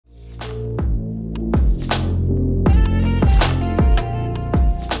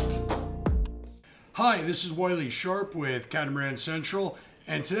Hi, this is Wiley Sharp with Catamaran Central,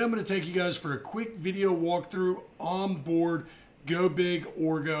 and today I'm going to take you guys for a quick video walkthrough on board Go Big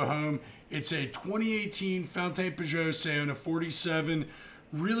or Go Home. It's a 2018 Fountaine Pajot Saona 47.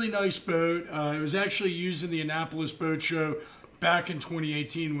 Really nice boat. It was actually used in the Annapolis Boat Show back in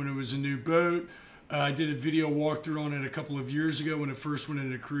 2018 when it was a new boat. I did a video walkthrough on it a couple of years ago when it first went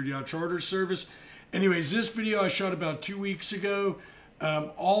into crude yacht charter service. Anyways, this video I shot about 2 weeks ago.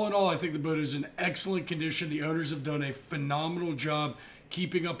 All in all, I think the boat is in excellent condition. The owners have done a phenomenal job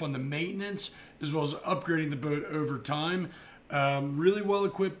keeping up on the maintenance as well as upgrading the boat over time. Really well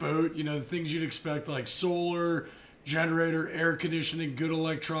equipped boat, you know, the things you'd expect like solar, generator, air conditioning, good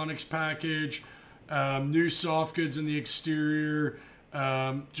electronics package, new soft goods in the exterior,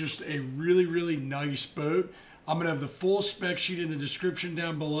 just a really nice boat. I'm going to have the full spec sheet in the description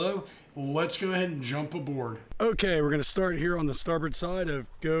down below. Let's go ahead and jump aboard. Okay, we're going to start here on the starboard side of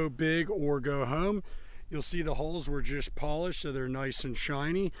Go Big or Go Home. You'll see the hulls were just polished, so they're nice and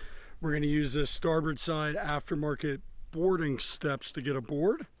shiny. We're going to use this starboard side aftermarket boarding steps to get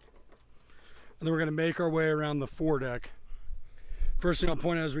aboard. And then we're going to make our way around the foredeck. First thing I'll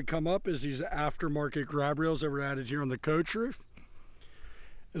point out as we come up is these aftermarket grab rails that were added here on the coach roof,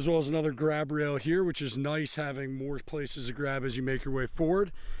 as well as another grab rail here, which is nice having more places to grab as you make your way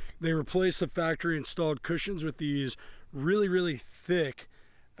forward. They replaced the factory installed cushions with these really thick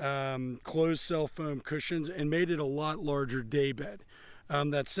closed cell foam cushions and made it a lot larger day bed.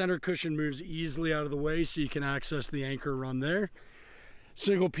 That center cushion moves easily out of the way so you can access the anchor run there.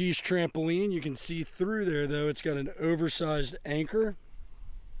 Single piece trampoline, you can see through there though, it's got an oversized anchor.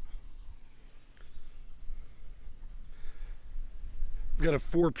 We've got a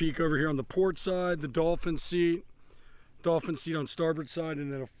four-peak over here on the port side, the dolphin seat on starboard side,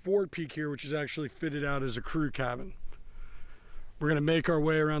 and then a forward-peak here, which is actually fitted out as a crew cabin. We're going to make our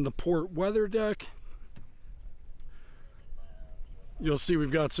way around the port weather deck. You'll see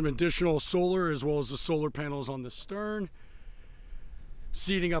we've got some additional solar as well as the solar panels on the stern.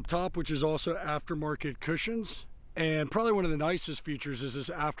 Seating up top, which is also aftermarket cushions. And probably one of the nicest features is this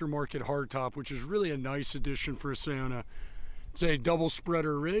aftermarket hardtop, which is really a nice addition for a Saona. It's a double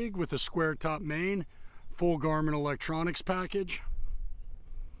spreader rig with a square top main, full Garmin electronics package.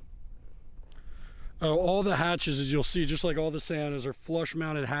 All the hatches, as you'll see, just like all the Saonas, are flush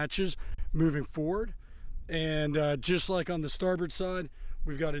mounted hatches moving forward. And just like on the starboard side,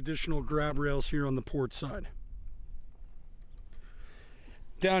 we've got additional grab rails here on the port side.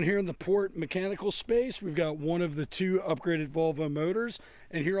 Down here in the port mechanical space, we've got one of the two upgraded Volvo motors.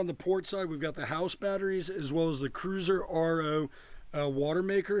 And here on the port side, we've got the house batteries as well as the Cruiser RO water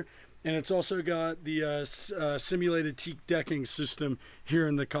maker. And it's also got the simulated teak decking system here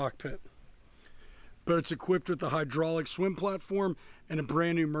in the cockpit. Boat's equipped with the hydraulic swim platform and a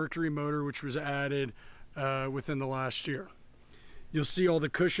brand new Mercury motor, which was added within the last year. You'll see all the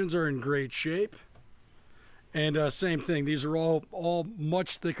cushions are in great shape. And same thing, these are all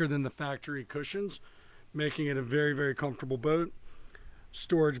much thicker than the factory cushions, making it a very comfortable boat.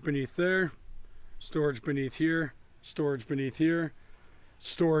 Storage beneath there, storage beneath here, storage beneath here,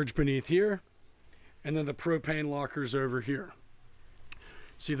 storage beneath here, and then the propane lockers over here.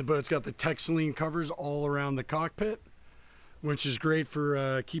 See, the boat's got the Texaline covers all around the cockpit, which is great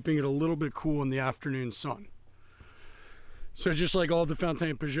for keeping it a little bit cool in the afternoon sun. So just like all the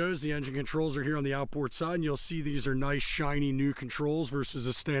Fountaine Pajots, the engine controls are here on the outboard side, and you'll see these are nice shiny new controls versus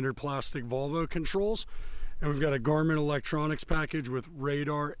the standard plastic Volvo controls. And we've got a Garmin electronics package with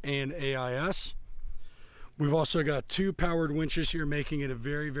radar and AIS. We've also got two powered winches here, making it a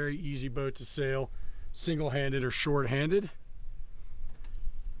very easy boat to sail, single-handed or short-handed.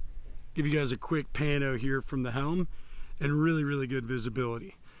 Give you guys a quick pano here from the helm, and really good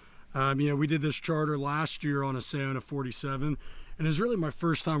visibility. You know, we did this charter last year on a Saona 47, and it's really my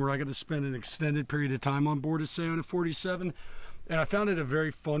first time where I got to spend an extended period of time on board a Saona 47, and I found it a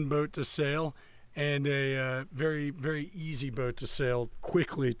very fun boat to sail and a very easy boat to sail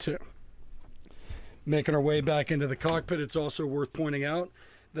quickly too. Making our way back into the cockpit, it's also worth pointing out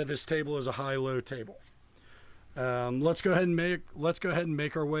that this table is a high-low table. Let's go ahead and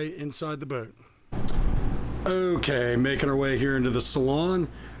make our way inside the boat. Okay, making our way here into the salon.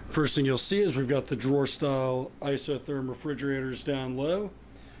 First thing you'll see is we've got the drawer style isotherm refrigerators down low,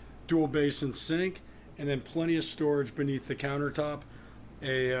 dual basin sink, and then plenty of storage beneath the countertop,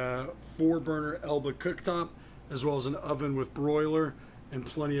 a 4-burner Elba cooktop, as well as an oven with broiler and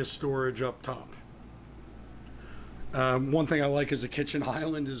plenty of storage up top. One thing I like is a kitchen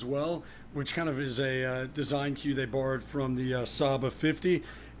island as well, which kind of is a design cue they borrowed from the Saba 50,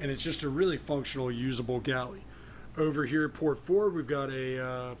 and it's just a really functional, usable galley. Over here at port forward, we've got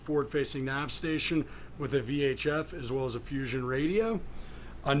a forward-facing nav station with a VHF as well as a fusion radio.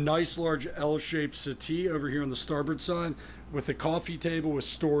 A nice large L-shaped settee over here on the starboard side with a coffee table with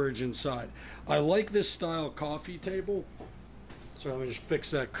storage inside. I like this style coffee table. So let me just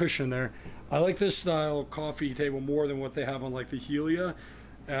fix that cushion there. I like this style coffee table more than what they have on like the Helia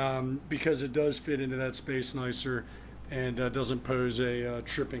because it does fit into that space nicer and doesn't pose a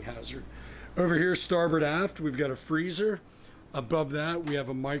tripping hazard. Over here, starboard aft, we've got a freezer. Above that, we have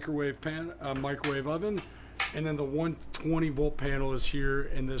a microwave oven, and then the 120 volt panel is here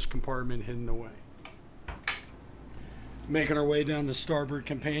in this compartment hidden away. Making our way down the starboard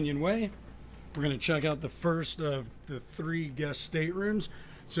companionway, we're going to check out the first of the 3 guest staterooms.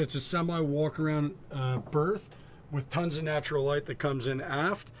 So it's a semi walk-around berth with tons of natural light that comes in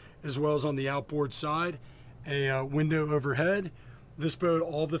aft, as well as on the outboard side, a window overhead. This boat,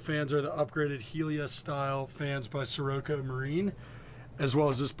 all the fans are the upgraded Helia style fans by Sirocco Marine, as well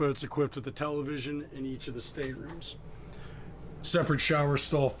as this boat's equipped with a television in each of the staterooms. Separate shower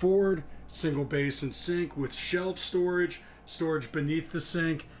stall forward, single basin sink with shelf storage, storage beneath the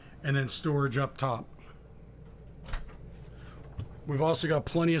sink, and then storage up top. We've also got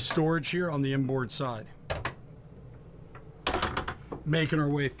plenty of storage here on the inboard side. Making our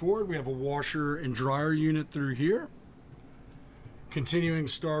way forward, we have a washer and dryer unit through here. Continuing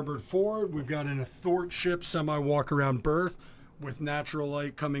starboard forward, we've got an athwartship semi-walk-around berth with natural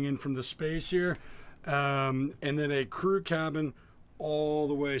light coming in from the space here, and then a crew cabin all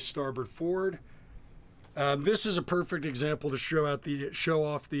the way starboard forward. This is a perfect example to show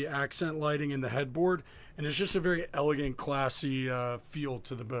off the accent lighting in the headboard, and it's just a very elegant, classy feel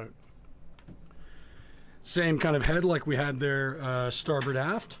to the boat. Same kind of head like we had there starboard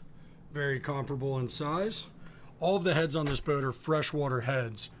aft, very comparable in size. All of the heads on this boat are freshwater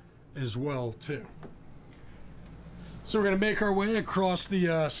heads as well too. So we're going to make our way across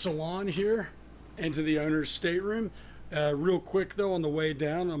the salon here into the owner's stateroom. Real quick though, on the way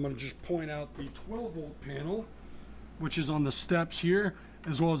down, I'm going to just point out the 12 volt panel, which is on the steps here,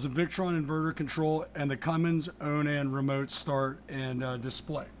 as well as the Victron inverter control and the Cummins Onan remote start and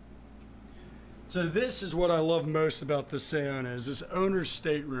display. So this is what I love most about the Saona, is this owner's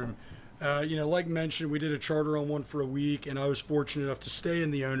stateroom. You know, like mentioned, we did a charter on one for a week, and I was fortunate enough to stay in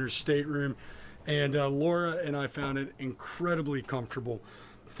the owner's stateroom, and Laura and I found it incredibly comfortable.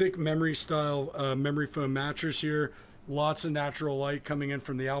 Thick memory style memory foam mattress here, lots of natural light coming in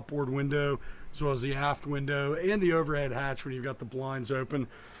from the outboard window as well as the aft window and the overhead hatch when you've got the blinds open.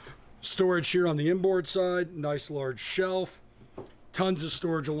 Storage here on the inboard side, nice large shelf, tons of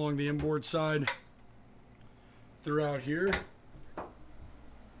storage along the inboard side throughout here,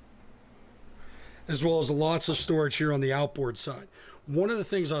 as well as lots of storage here on the outboard side. One of the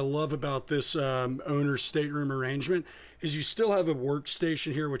things I love about this owner's stateroom arrangement is you still have a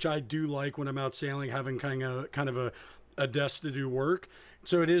workstation here, which I do like when I'm out sailing, having kind of a desk to do work.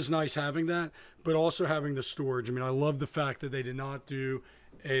 So it is nice having that, but also having the storage. I mean, I love the fact that they did not do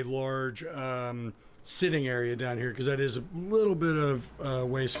a large sitting area down here, because that is a little bit of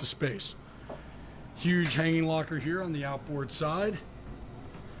waste of space. Huge hanging locker here on the outboard side.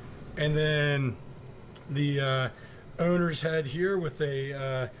 And then the owner's head here with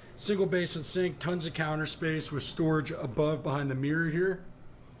a single basin sink, tons of counter space with storage above behind the mirror here.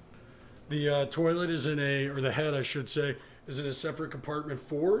 The toilet is in a, or the head I should say, is in a separate compartment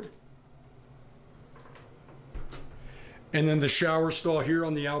forward. And then the shower stall here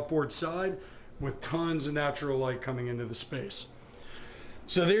on the outboard side with tons of natural light coming into the space.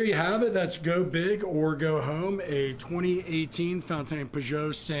 So there you have it. That's Go Big or Go Home, a 2018 Fountaine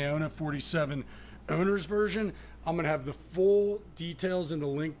Pajot Saona 47 owner's version. I'm going to have the full details in the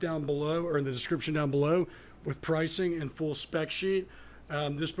link down below, or in the description down below, with pricing and full spec sheet.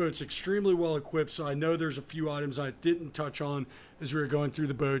 This boat's extremely well equipped, so I know there's a few items I didn't touch on as we were going through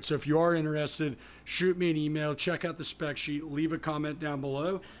the boat. So if you are interested, shoot me an email, check out the spec sheet, leave a comment down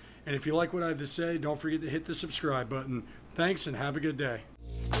below. And if you like what I have to say, don't forget to hit the subscribe button. Thanks and have a good day.